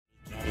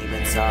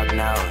talk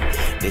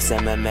now. This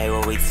MMA,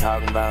 what we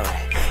talking about?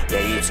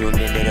 Yeah, you tuned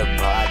into the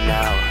pod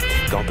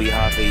now. Gonna be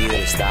hard for you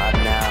to stop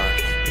now.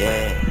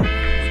 Yeah,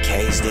 we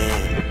caged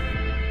in.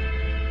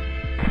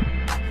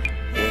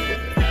 Yeah,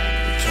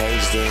 we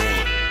caged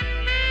in.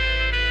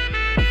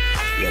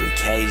 Yeah, we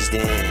caged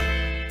in.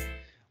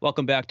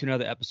 Welcome back to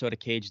another episode of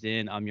Caged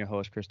In. I'm your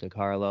host, Chris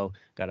DiCarlo.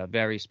 Got a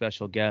very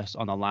special guest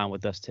on the line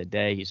with us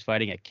today. He's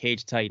fighting at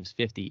Cage Titans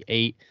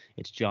 58.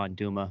 It's John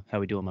Douma. How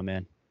we doing, my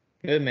man?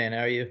 Good, man. How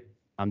are you?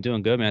 I'm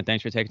doing good, man.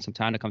 Thanks for taking some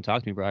time to come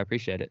talk to me, bro. I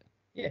appreciate it.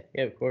 Yeah,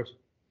 of course.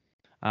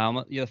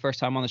 You're the first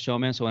time on the show,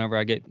 man. So whenever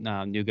I get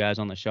new guys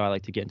on the show, I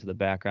like to get into the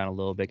background a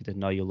little bit, get to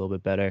know you a little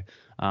bit better.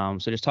 So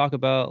just talk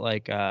about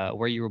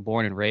where you were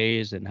born and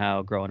raised and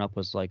how growing up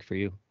was like for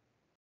you.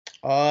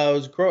 I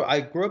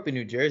grew up in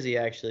New Jersey,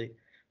 actually.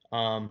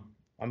 I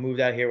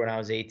moved out here when I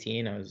was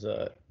 18.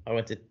 I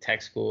went to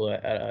tech school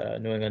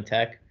at New England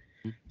Tech.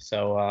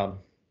 So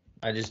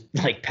I just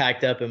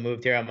packed up and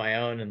moved here on my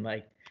own, and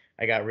I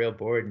got real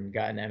bored and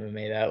got in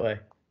MMA that way.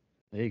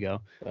 There you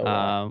go.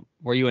 So,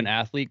 were you an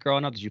athlete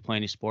growing up? Did you play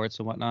any sports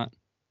and whatnot?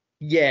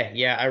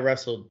 Yeah. I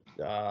wrestled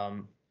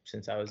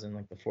since I was in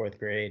the 4th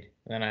grade.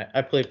 And then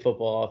I played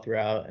football all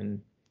throughout,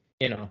 and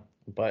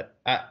but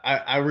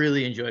I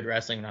really enjoyed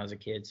wrestling when I was a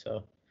kid.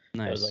 So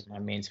nice. That was my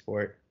main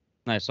sport.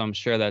 Nice. So I'm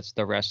sure that's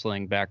the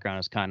wrestling background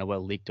is kind of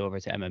what leaked over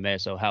to MMA.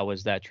 So how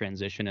was that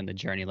transition and the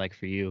journey like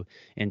for you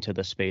into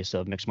the space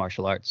of mixed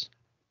martial arts?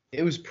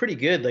 It was pretty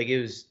good.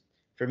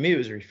 For me, it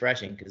was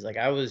refreshing because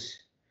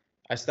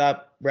I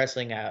stopped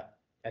wrestling at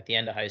the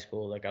end of high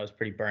school. I was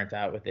pretty burnt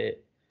out with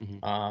it.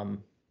 Mm-hmm.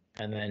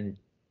 And then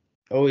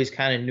always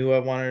kind of knew I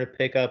wanted to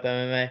pick up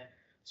MMA.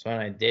 So when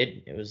I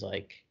did, it was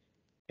like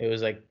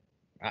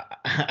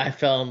I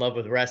fell in love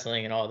with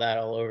wrestling and all that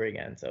all over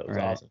again. So it was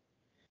awesome.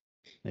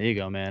 There you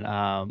go, man.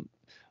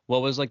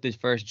 What was the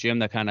first gym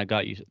that kind of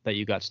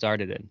you got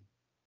started in?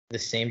 The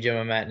same gym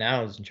I'm at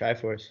now is in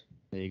Tri-Force.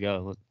 There you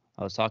go.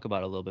 Let's talk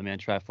about it a little bit, man.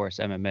 Tri-Force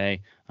MMA.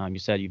 You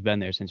said you've been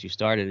there since you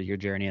started your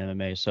journey in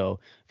MMA. So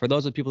for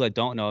those of people that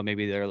don't know,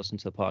 maybe they're listening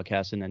to the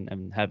podcast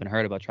and haven't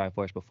heard about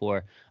Tri-Force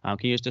before, can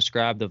you just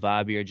describe the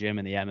vibe of your gym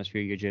and the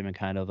atmosphere of your gym and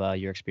kind of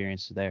your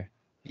experiences there?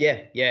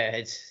 Yeah.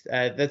 It's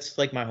that's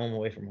my home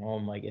away from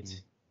home.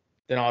 It's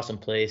an awesome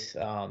place.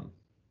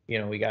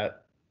 We got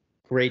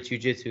great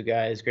jiu-jitsu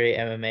guys, great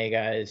MMA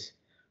guys.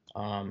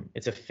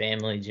 It's a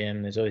family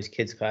gym. There's always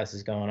kids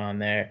classes going on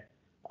there.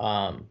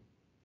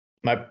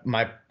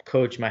 My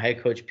coach, my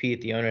head coach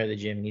Pete, the owner of the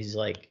gym, he's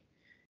like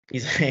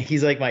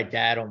my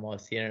dad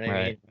almost. You know what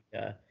I mean?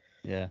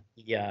 Yeah.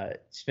 Yeah.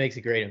 Just makes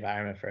a great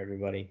environment for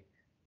everybody.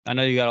 I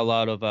know you got a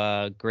lot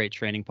of great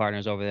training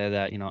partners over there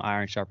that,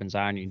 iron sharpens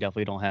iron. You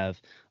definitely don't have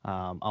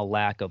a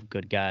lack of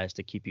good guys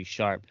to keep you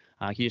sharp.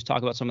 Can you just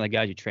talk about some of the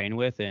guys you train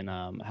with and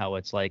how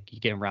it's like you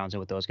getting rounds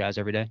in with those guys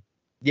every day?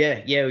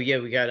 Yeah.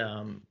 We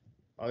got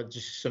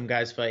just some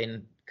guys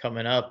fighting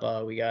coming up.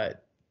 We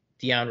got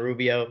Dion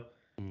Rubio.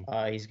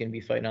 He's going to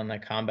be fighting on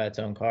that Combat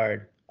Zone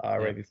card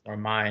right before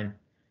mine.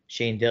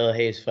 Shane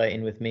Dillahay is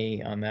fighting with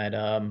me on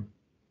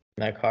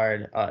that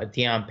card.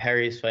 Dion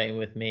Perry is fighting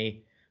with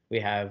me.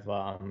 We have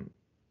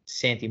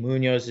Santi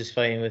Munoz is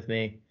fighting with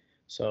me.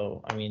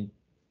 So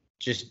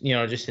just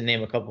to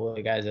name a couple of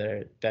the guys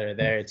that are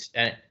there,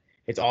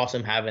 it's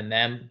awesome having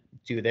them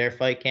do their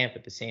fight camp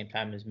at the same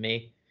time as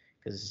me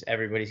because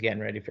everybody's getting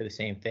ready for the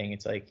same thing.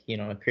 It's it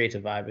creates a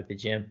vibe at the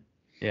gym.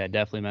 Yeah,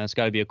 definitely, man. It's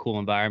got to be a cool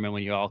environment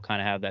when you all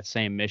kind of have that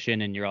same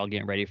mission and you're all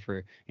getting ready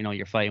for,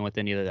 you're fighting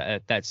within either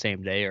that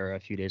same day or a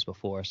few days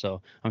before.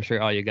 So I'm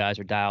sure all you guys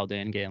are dialed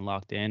in, getting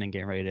locked in, and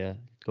getting ready to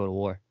go to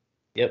war.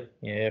 Yep.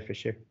 Yeah, for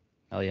sure.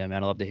 Oh, yeah,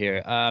 man. I love to hear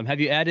it. Have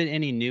you added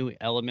any new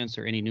elements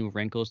or any new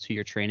wrinkles to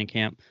your training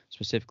camp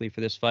specifically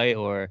for this fight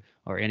or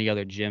any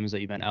other gyms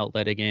that you've been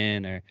outletting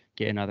in or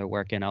getting other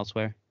work in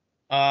elsewhere?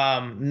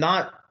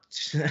 Not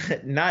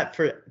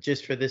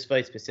for this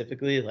fight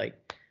specifically.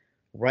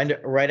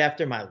 Right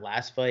after my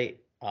last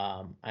fight,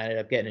 I ended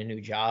up getting a new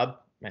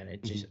job, and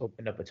it just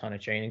opened up a ton of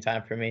training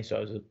time for me. So I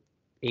was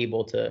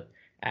able to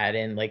add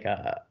in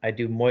I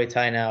do Muay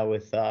Thai now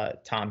with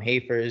Tom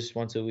Hafers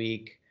once a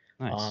week.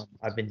 Nice.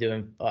 I've been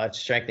doing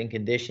strength and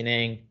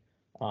conditioning,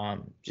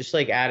 just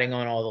adding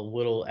on all the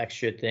little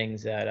extra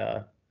things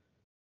that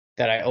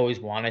I always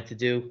wanted to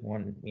do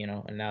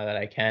and now that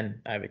I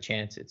have a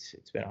chance.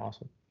 It's been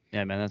awesome.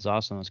 Yeah, man, that's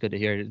awesome. It's good to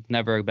hear. It's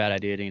never a bad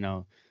idea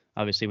to,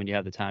 obviously when you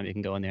have the time, you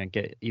can go in there and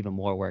get even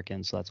more work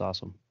in. So that's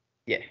awesome.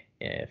 Yeah,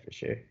 for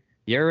sure.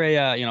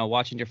 You're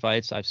watching your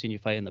fights. I've seen you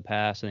fight in the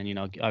past and then,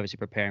 obviously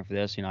preparing for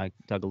this, I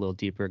dug a little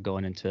deeper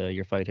going into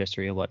your fight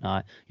history and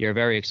whatnot. You're a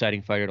very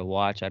exciting fighter to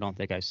watch. I don't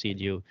think I've seen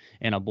you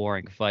in a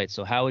boring fight.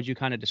 So how would you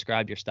kind of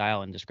describe your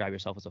style and describe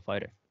yourself as a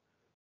fighter?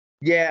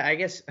 Yeah, I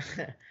guess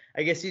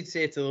you'd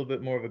say it's a little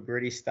bit more of a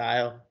gritty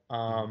style.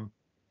 I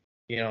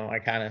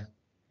kind of,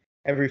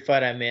 every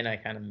fight I'm in, I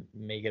kind of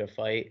make it a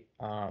fight.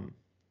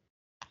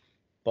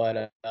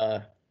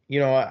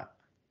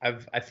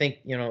 I think,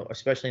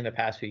 especially in the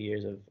past few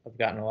years, I've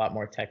gotten a lot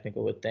more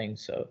technical with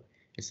things. So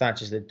it's not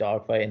just a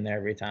dogfight in there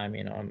every time.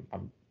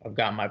 I've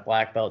gotten my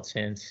black belt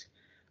since.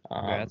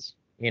 Congrats.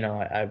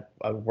 I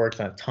worked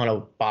on a ton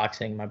of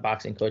boxing. My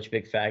boxing coach,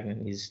 Vic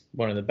Fagnan, he's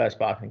one of the best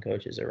boxing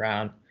coaches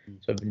around.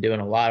 So I've been doing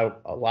a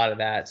lot of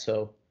that.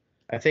 So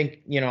I think,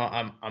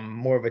 I'm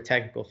more of a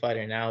technical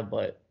fighter now,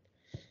 but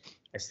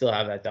I still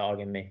have that dog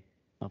in me.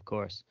 Of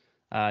course.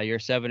 You're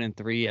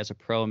 7-3 as a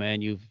pro,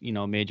 man. You've,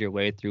 made your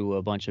way through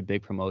a bunch of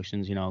big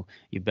promotions.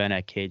 You've been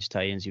at Cage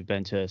Titans, you've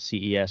been to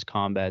CES,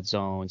 Combat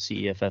Zone,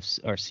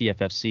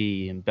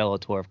 CFFC, and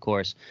Bellator, of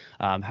course.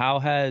 How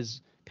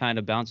has kind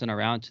of bouncing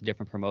around to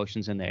different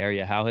promotions in the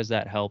area, how has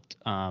that helped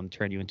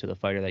turn you into the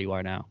fighter that you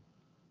are now?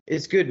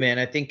 It's good, man.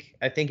 I think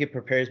it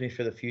prepares me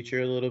for the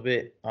future a little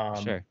bit.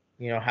 Sure.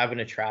 Having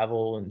to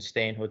travel and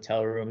stay in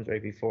hotel rooms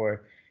right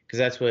before, because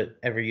that's what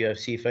every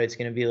UFC fight's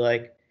going to be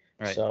like.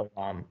 Right. So,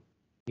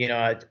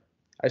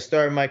 I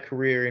started my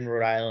career in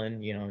Rhode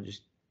Island,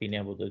 just being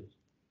able to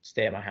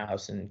stay at my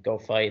house and go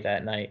fight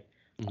that night.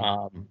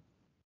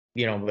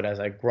 Mm-hmm. But as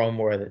I grow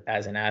more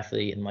as an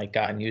athlete and like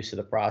gotten used to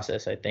the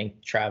process, I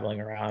think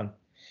traveling around,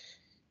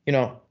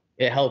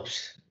 it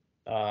helps.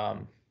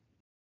 It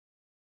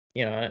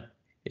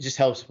just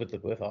helps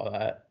with all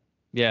that.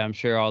 Yeah, I'm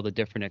sure all the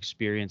different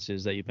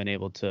experiences that you've been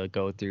able to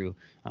go through,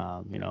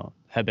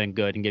 have been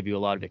good and give you a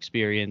lot of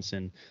experience.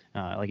 And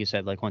like you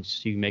said, like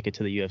once you make it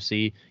to the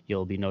UFC,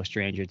 you'll be no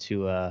stranger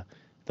to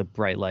the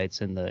bright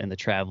lights and the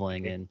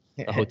traveling and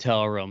the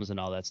hotel rooms and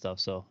all that stuff.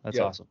 So that's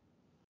awesome.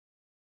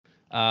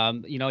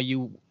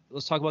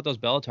 Let's talk about those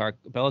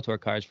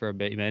Bellator cards for a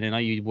bit, man.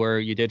 And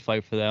you did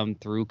fight for them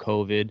through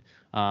COVID.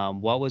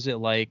 What was it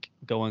like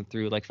going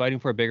through, like fighting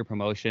for a bigger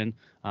promotion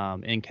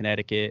in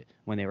Connecticut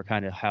when they were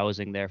kind of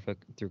housing there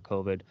through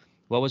COVID?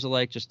 What was it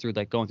like just through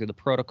like going through the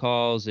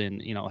protocols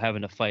and,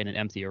 having to fight in an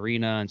empty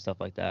arena and stuff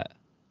like that?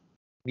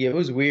 Yeah, it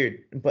was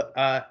weird, but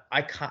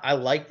I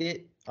liked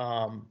it.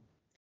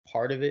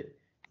 Part of it,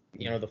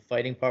 the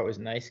fighting part was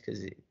nice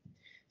because it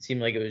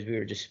seemed like we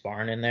were just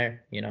sparring in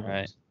there,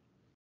 Right.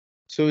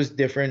 So it was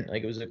different.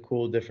 Like it was a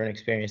cool, different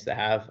experience to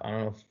have. I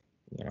don't know if,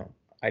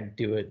 I'd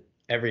do it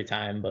every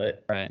time,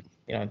 but right.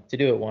 To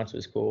do it once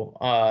was cool.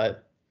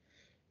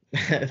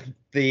 The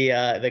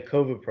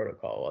COVID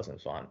protocol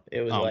wasn't fun.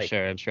 It was I'm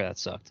sure that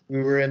sucked.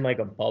 We were in like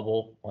a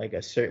bubble, like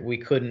we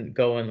couldn't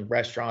go in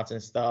restaurants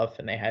and stuff,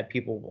 and they had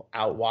people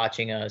out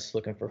watching us,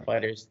 looking for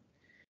fighters,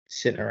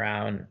 sitting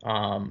around.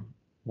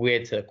 We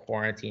had to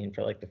quarantine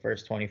for like the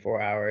first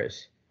 24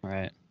 hours.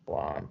 Right.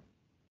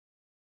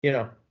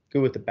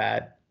 Good with the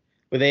bad.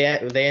 But they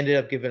ended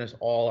up giving us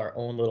all our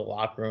own little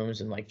locker rooms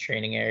and like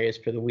training areas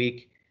for the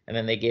week. And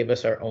then they gave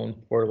us our own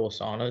portable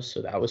saunas.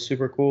 So that was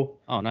super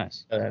cool. Oh,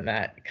 nice. Other than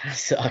that, it kind of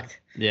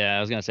sucked. Yeah, I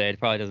was going to say, it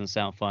probably doesn't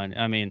sound fun.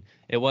 I mean,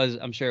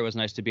 I'm sure it was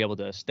nice to be able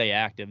to stay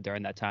active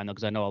during that time, though,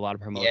 because I know a lot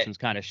of promotions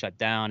kind of shut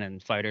down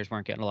and fighters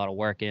weren't getting a lot of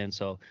work in.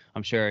 So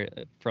I'm sure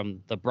from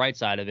the bright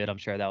side of it, I'm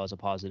sure that was a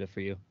positive for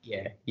you.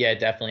 Yeah,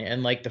 definitely.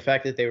 And like the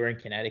fact that they were in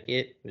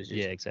Connecticut was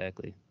just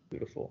exactly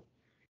beautiful.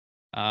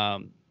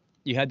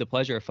 You had the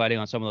pleasure of fighting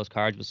on some of those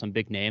cards with some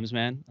big names,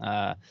 man.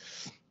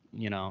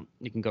 You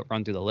can go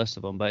run through the list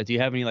of them, but do you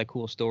have any like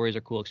cool stories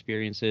or cool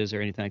experiences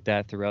or anything like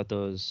that throughout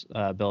those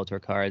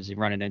Bellator cards? You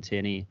running into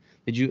any?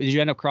 Did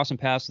you end up crossing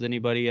paths with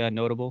anybody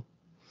notable?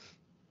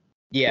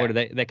 Yeah. Or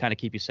did they kind of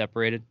keep you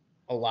separated?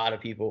 A lot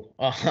of people.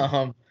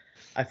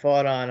 I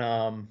fought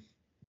on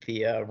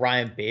the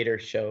Ryan Bader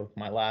show,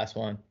 my last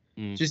one.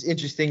 Just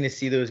interesting to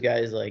see those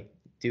guys like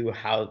do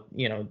how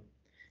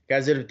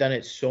guys that have done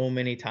it so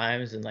many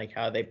times and like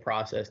how they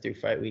process through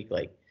fight week.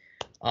 Like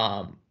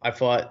I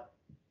fought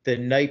the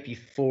night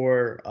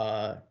before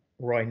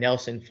Roy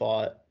Nelson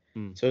fought.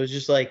 So it was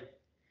just like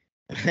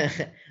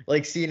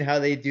like seeing how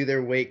they do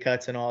their weight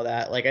cuts and all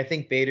that. Like I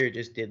think Bader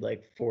just did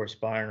like 4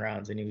 sparring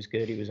rounds and he was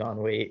good. He was on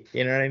weight.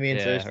 You know what I mean?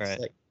 Yeah, so it's just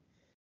like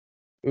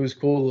it was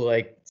cool to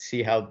like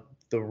see how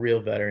the real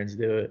veterans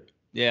do it.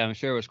 Yeah, I'm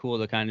sure it was cool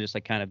to kind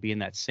of be in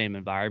that same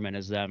environment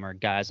as them, or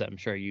guys that I'm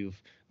sure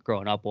you've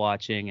grown up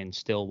watching and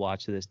still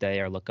watch to this day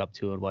or look up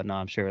to and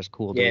whatnot. I'm sure it's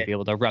cool to be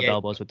able to rub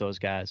elbows with those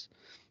guys.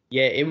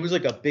 Yeah, it was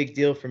like a big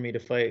deal for me to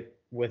fight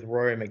with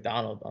Rory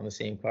McDonald on the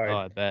same card. Oh,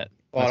 I bet.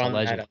 Fought on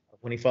that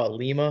when he fought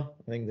Lima,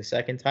 I think the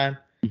second time.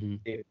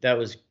 Dude, that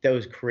was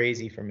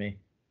crazy for me.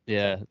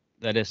 Yeah,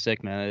 that is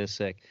sick, man. That is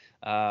sick.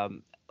 I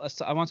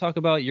want to talk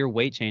about your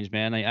weight change,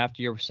 man. Like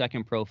after your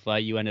second pro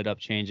fight, you ended up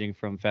changing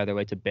from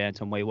featherweight to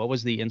bantamweight. What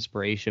was the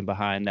inspiration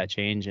behind that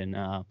change, and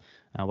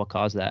what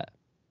caused that?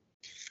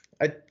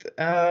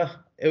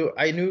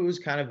 I knew it was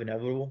kind of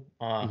inevitable.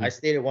 I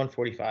stayed at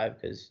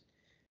 145 because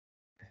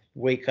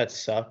weight cuts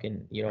suck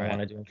and you don't want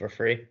to do them for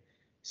free.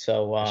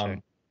 So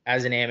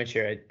as an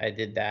amateur, I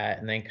did that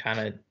and then kind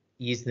of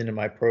eased into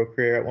my pro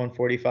career at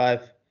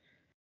 145.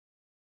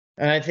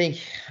 And I think,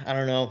 I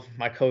don't know,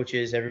 my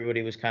coaches,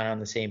 everybody was kind of on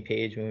the same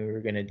page when we were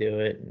going to do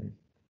it. And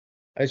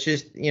it's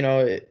just,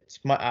 I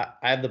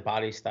have the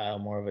body style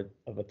more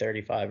of a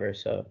 35er,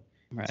 so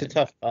it's a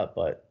tough cut,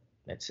 but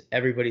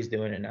everybody's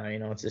doing it now,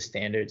 it's a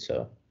standard.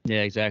 So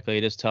yeah, exactly.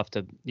 It is tough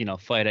to,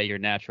 fight at your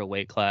natural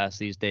weight class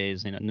these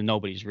days.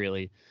 Nobody's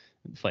really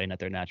fighting at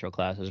their natural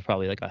classes. There's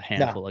probably like a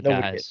handful No, of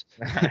nobody guys,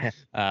 is.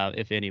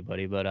 if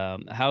anybody. But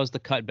how's the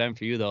cut been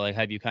for you though? Like,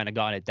 have you kind of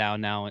gotten it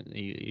down now and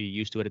you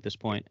used to it at this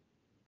point?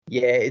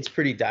 Yeah, it's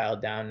pretty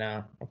dialed down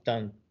now. I've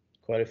done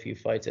quite a few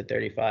fights at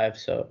 35,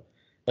 so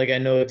like I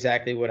know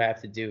exactly what I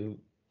have to do,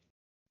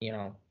 you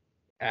know,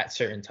 at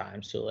certain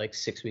times. So like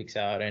 6 weeks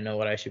out, I know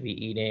what I should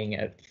be eating.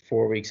 At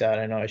 4 weeks out,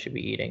 I know I should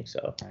be eating.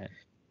 So, Right.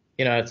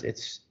 you know,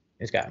 it's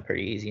gotten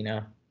pretty easy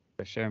now.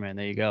 For sure, man.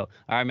 There you go.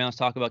 All right, man. Let's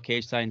talk about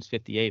Cage Titans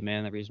 58,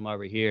 man. The reason why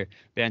we're here,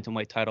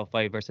 bantamweight title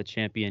fight versus the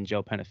champion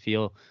Joe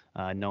Penafiel,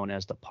 known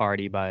as the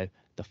Party by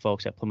the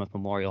folks at Plymouth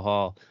Memorial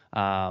Hall.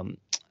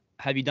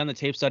 Have you done the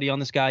tape study on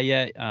this guy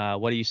yet?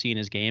 What do you see in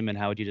his game, and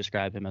how would you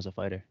describe him as a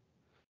fighter?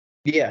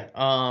 Yeah,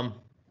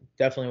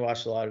 definitely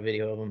watched a lot of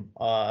video of him.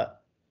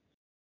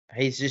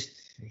 He's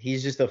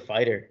just a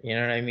fighter. You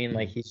know what I mean?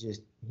 Like he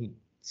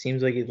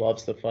seems like he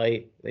loves to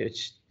fight,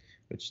 which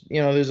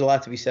you know, there's a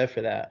lot to be said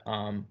for that.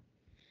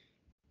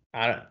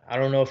 I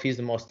don't know if he's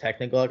the most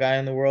technical guy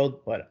in the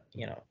world, but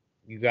you know,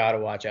 you gotta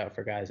watch out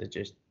for guys that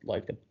just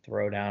like to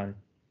throw down.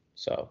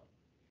 So,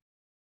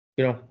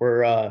 you know,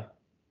 we're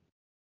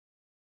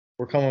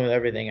coming with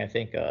everything. I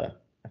think a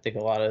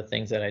lot of the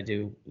things that I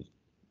do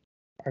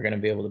are gonna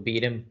be able to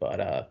beat him,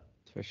 but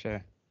For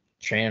sure.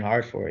 training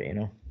hard for it, you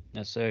know.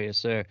 Yes, sir. Yes,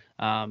 sir.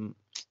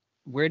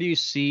 Where do you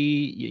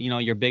see,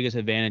 your biggest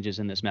advantages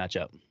in this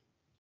matchup?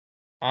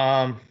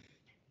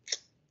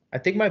 I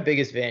think my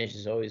biggest advantage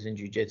is always in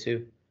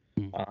jiu-jitsu.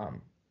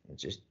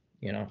 It's just,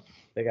 you know,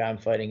 the guy I'm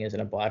fighting isn't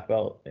a black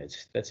belt.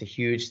 That's a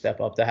huge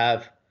step up to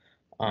have.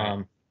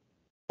 Right.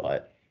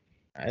 But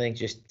I think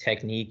just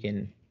technique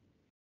and,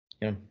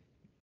 you know,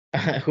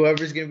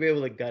 whoever's gonna be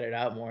able to gut it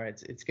out more,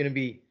 it's gonna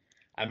be,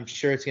 I'm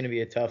sure it's gonna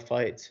be a tough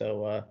fight.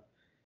 So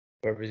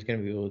whoever's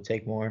gonna be able to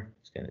take more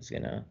is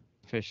gonna.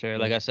 For sure.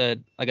 Like I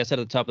said at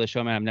the top of the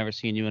show, man, I've never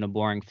seen you in a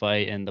boring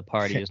fight, and the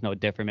Party is no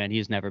different, man.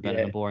 He's never been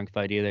in a boring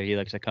fight either. He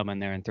likes to come in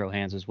there and throw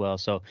hands as well.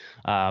 So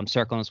I'm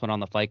circling this one on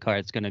the fight card.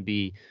 It's going to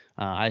be,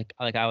 I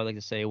would like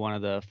to say, one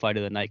of the fight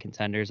of the night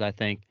contenders. I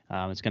think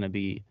it's going to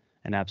be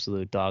an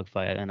absolute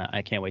dogfight, and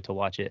I can't wait to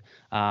watch it.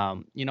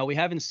 We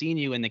haven't seen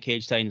you in the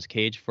Cage Titans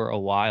cage for a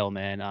while,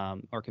 man,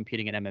 or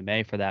competing in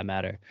MMA for that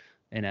matter,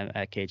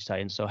 at Cage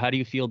Titans. So how do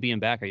you feel being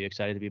back? Are you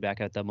excited to be back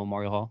at the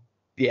Memorial Hall?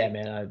 Yeah,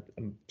 man,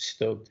 I'm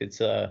stoked. It's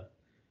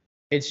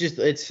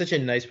such a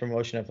nice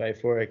promotion to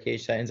fight for at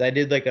Cage Titans. I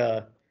did like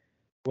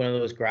one of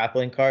those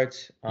grappling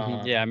cards.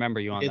 Yeah, I remember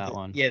you on that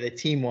one. Yeah, the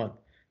team one.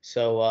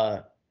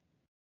 So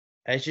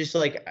it's just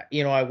like,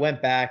 you know, I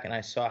went back and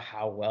I saw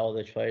how well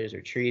the fighters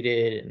are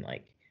treated and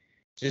like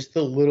just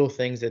the little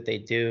things that they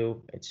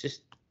do. It's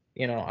just,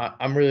 you know,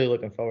 I'm really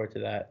looking forward to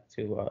that,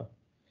 to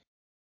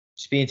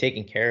just being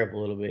taken care of a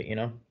little bit, you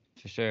know.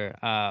 For sure.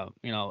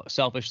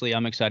 Selfishly,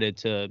 I'm excited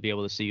to be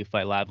able to see you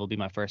fight live. It'll be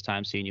my first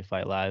time seeing you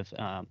fight live.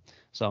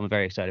 So I'm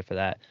very excited for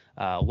that.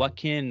 What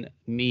can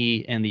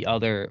me and the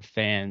other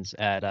fans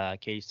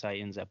at Cage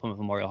Titans at Plymouth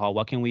Memorial Hall,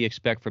 what can we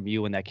expect from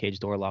you when that cage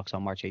door locks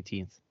on March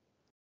 18th?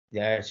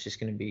 Yeah, it's just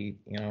going to be,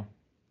 you know,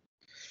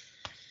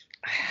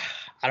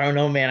 I don't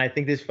know, man. I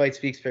think this fight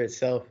speaks for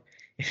itself.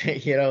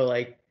 You know,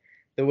 like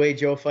the way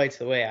Joe fights,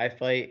 the way I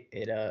fight,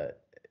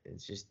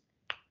 it's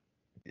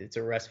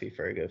a recipe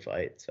for a good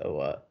fight.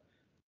 So,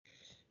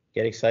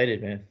 get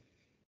excited, man.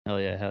 Hell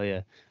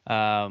yeah.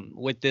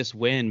 With this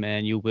win,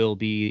 man, you will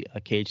be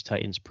a Cage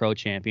Titans pro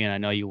champion. I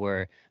know you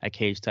were a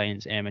Cage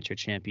Titans amateur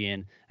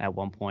champion at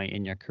one point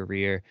in your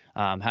career.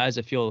 How does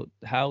it feel?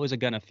 How is it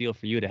going to feel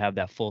for you to have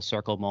that full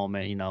circle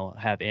moment,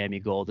 have AMI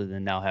gold and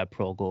then now have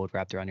pro gold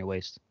wrapped around your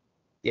waist?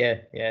 Yeah,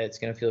 it's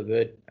going to feel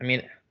good. I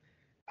mean,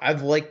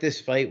 I've liked this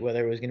fight,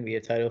 whether it was going to be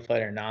a title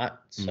fight or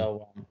not.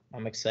 So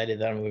I'm excited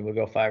that we will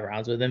go 5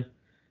 rounds with him.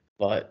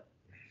 But,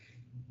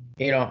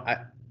 you know,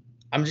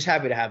 I'm just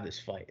happy to have this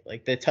fight.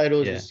 Like the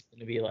title is just going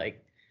to be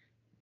like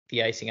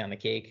the icing on the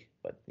cake.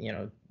 But, you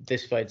know,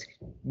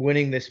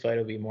 winning this fight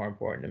will be more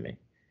important to me.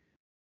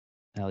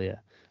 Hell yeah.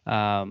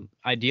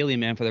 Ideally,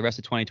 man, for the rest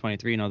of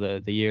 2023,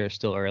 the year is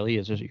still early.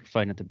 It's just you're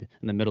fighting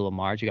in the middle of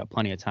March. You got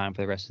plenty of time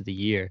for the rest of the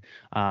year.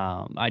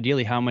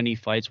 Ideally, how many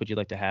fights would you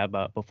like to have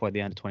before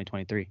the end of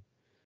 2023?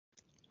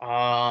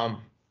 I'm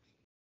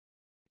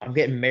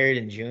getting married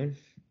in June.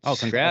 Oh,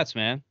 congrats,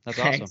 man. That's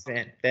Thanks, awesome.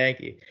 Man.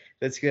 Thank you.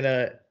 That's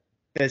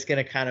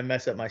gonna kind of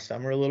mess up my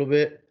summer a little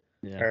bit.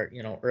 Yeah. Or,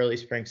 you know, early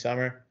spring,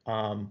 summer.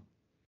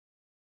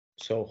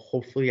 So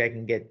hopefully I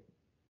can get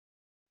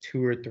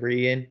 2 or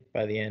 3 in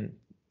by the end.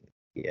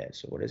 Yeah,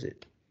 so what is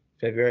it?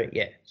 February?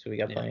 Yeah, so we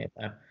got plenty of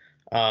time.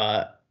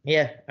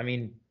 Yeah, I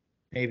mean,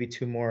 maybe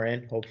 2 more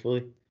in,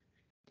 hopefully.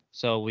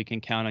 So we can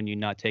count on you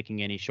not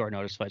taking any short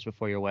notice fights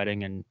before your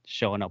wedding and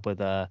showing up with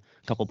a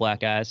couple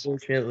black eyes.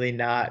 Fortunately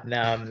not.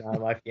 No,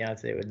 my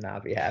fiance would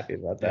not be happy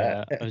about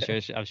that. Yeah,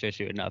 I'm sure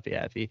she would not be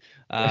happy.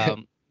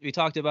 We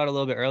talked about a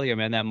little bit earlier,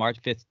 man, that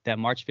March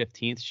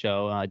 15th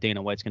show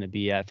Dana White's going to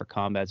be at for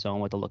Combat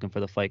Zone with the Looking for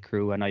the Fight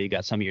crew. I know you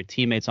got some of your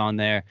teammates on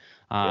there.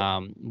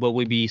 Will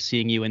we be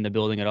seeing you in the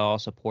building at all,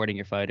 supporting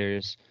your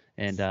fighters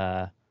and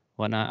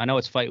whatnot? I know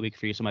it's fight week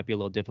for you, so it might be a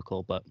little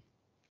difficult, but.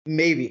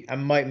 Maybe I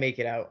might make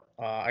it out.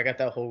 I got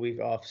that whole week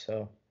off,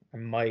 so I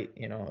might,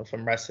 if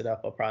I'm rested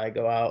up, I'll probably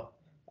go out.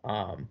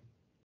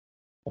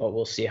 But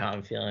we'll see how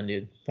I'm feeling,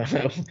 dude.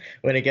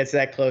 When it gets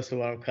that close to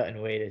when I'm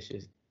cutting weight, it's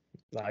just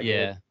not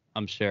Yeah, good.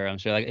 I'm sure.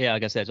 Like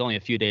I said, it's only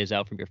a few days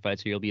out from your fight,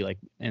 so you'll be like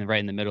right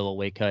in the middle of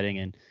weight cutting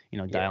and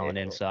dialing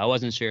in. So I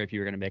wasn't sure if you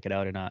were gonna make it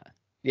out or not.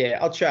 Yeah,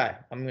 I'll try.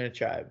 I'm gonna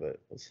try, but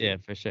we'll see. Yeah,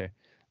 for sure.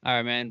 All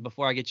right, man.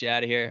 Before I get you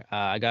out of here,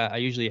 I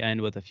usually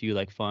end with a few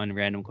like fun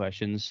random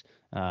questions.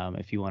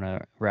 If you want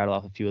to rattle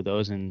off a few of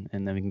those, and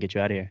then we can get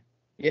you out of here.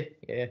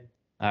 Yeah.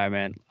 All right,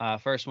 man.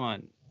 First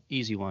one,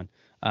 easy one.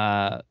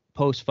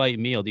 Post-fight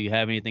meal. Do you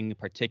have anything in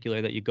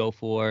particular that you go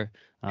for?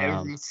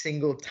 Every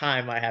single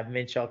time I have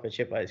mint chocolate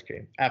chip ice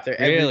cream. After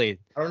Really?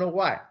 I don't know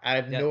why. I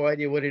have no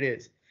idea what it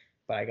is,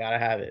 but I gotta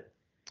have it.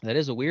 That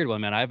is a weird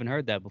one, man. I haven't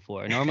heard that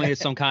before. Normally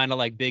it's some kind of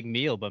like big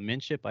meal, but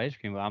mint chip ice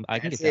cream. I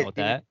can get down with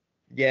that.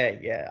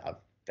 Yeah.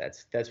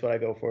 That's what I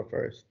go for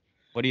first.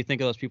 What do you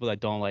think of those people that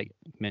don't like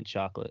mint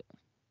chocolate?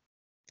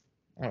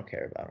 I don't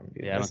care about them,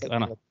 dude. Yeah, I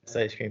don't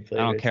ice cream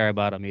flavors. I don't care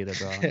about them either,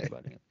 bro. I don't care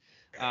about it.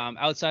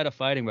 Outside of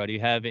fighting, bro, do you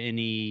have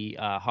any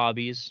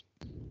hobbies?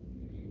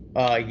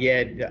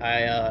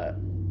 Yeah,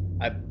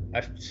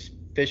 I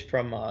fish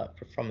from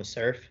the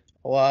surf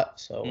a lot,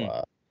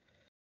 so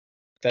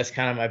that's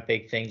kind of my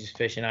big thing, just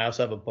fishing. I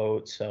also have a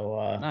boat,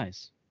 so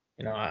nice.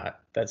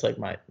 That's like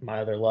my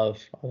other love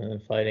other than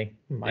fighting.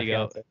 My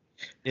fiance.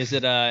 Is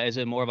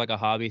it more of like a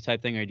hobby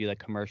type thing, or do you like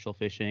commercial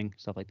fishing,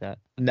 stuff like that?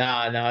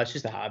 No, it's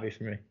just a hobby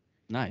for me.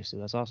 Nice,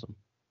 dude, that's awesome.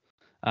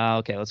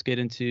 Okay, let's get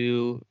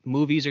into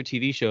movies or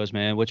TV shows,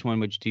 man. Which one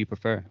do you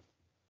prefer?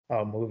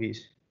 Oh,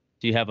 movies.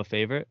 Do you have a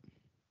favorite?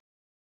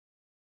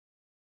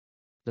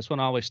 This one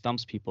always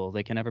stumps people.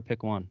 They can never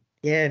pick one.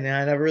 Yeah, no,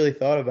 I never really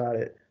thought about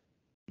it.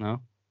 No?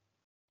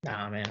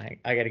 Nah, man,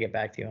 I got to get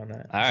back to you on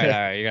that. All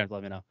right. You're going to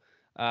let me know.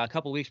 A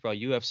couple weeks, bro.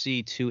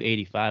 UFC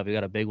 285. We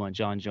got a big one.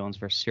 Jon Jones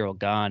versus Cyril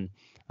Gane.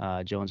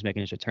 Jones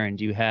making his return.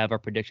 Do you have a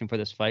prediction for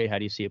this fight? How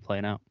do you see it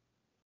playing out?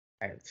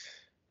 It's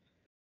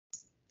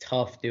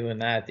tough doing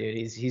that, dude.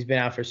 He's been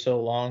out for so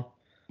long.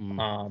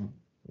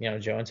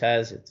 Jones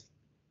has. It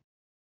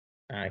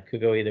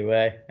could go either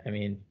way. I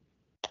mean,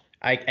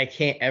 I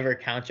can't ever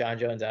count Jon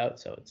Jones out,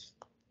 so it's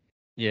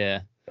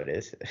what it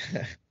is.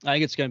 I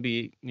think it's gonna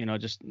be,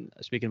 just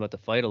speaking about the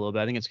fight a little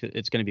bit, I think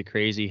it's gonna be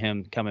crazy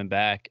him coming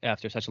back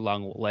after such a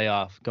long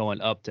layoff,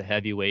 going up to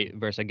heavyweight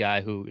versus a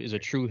guy who is a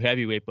true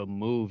heavyweight but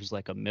moves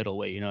like a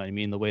middleweight. You know what I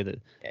mean? The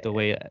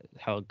way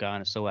how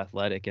Gane is so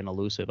athletic and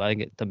elusive. I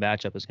think the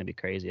matchup is gonna be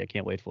crazy. I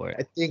can't wait for it.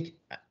 I think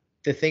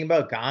the thing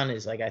about Gane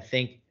is I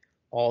think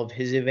all of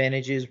his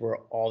advantages were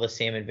all the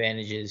same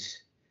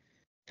advantages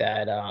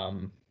that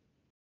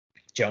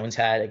Jones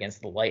had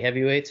against the light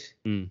heavyweights.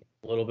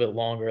 A little bit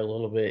longer, a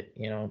little bit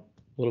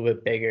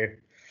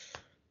bigger.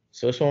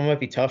 So this one might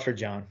be tough for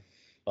Jon,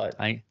 but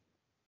I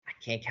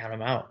can't count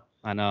him out.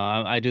 I know.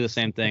 I do the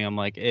same thing. I'm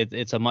like,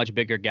 it's a much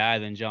bigger guy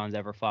than Jon's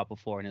ever fought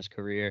before in his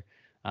career.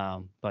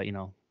 But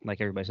like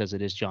everybody says,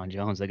 it is Jon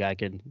Jones. The guy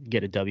can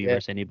get a W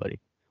versus anybody.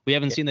 We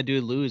haven't seen the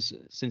dude lose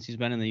since he's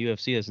been in the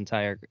UFC his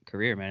entire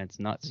career, man. It's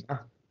nuts.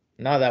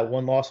 No, that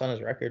one loss on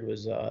his record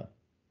was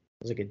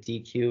like a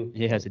DQ.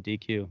 He has a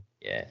DQ.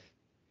 Yeah.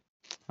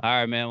 All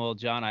right, man. Well,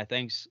 Jon,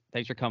 thanks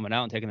for coming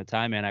out and taking the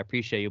time, man. I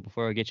appreciate you.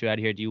 Before I get you out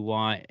of here, do you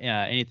want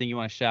anything you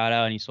want to shout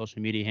out? Any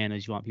social media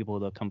handles you want people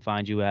to come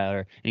find you at,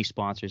 or any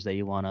sponsors that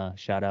you want to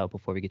shout out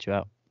before we get you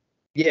out?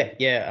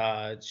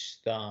 Yeah.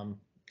 Just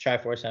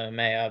Tri-Force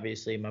MMA,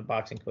 obviously. My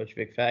boxing coach,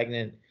 Vic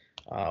Fagnan.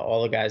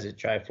 All the guys at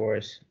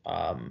Tri-Force.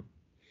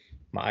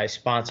 My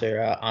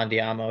sponsor,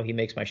 Andiamo. He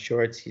makes my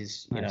shorts.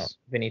 He's nice.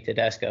 Vinny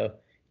Tedesco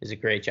does a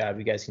great job.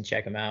 You guys can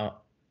check him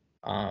out.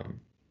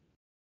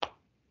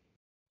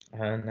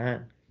 Other than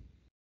that,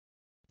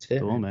 that's it.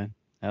 Cool, man.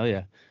 Hell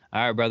yeah.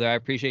 All right, brother. I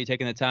appreciate you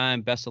taking the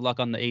time. Best of luck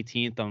on the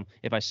 18th.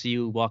 If I see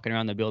you walking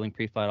around the building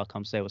pre-fight, I'll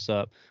come say what's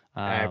up.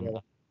 All right, brother.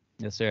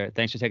 Yes, sir.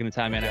 Thanks for taking the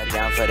time, man.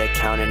 Down for the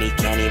count and he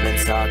can't even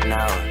talk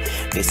now.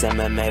 This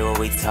MMA, what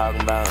we talking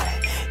about?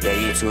 Yeah,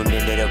 you tuned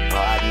into the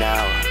pod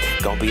now.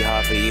 Gonna be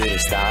hard for you to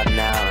stop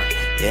now.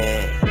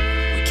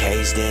 Yeah, we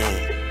caged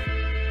in.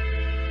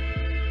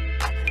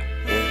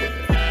 Yeah,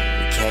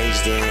 we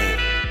caged in.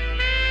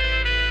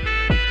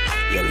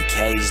 Yeah, we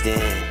caged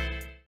in.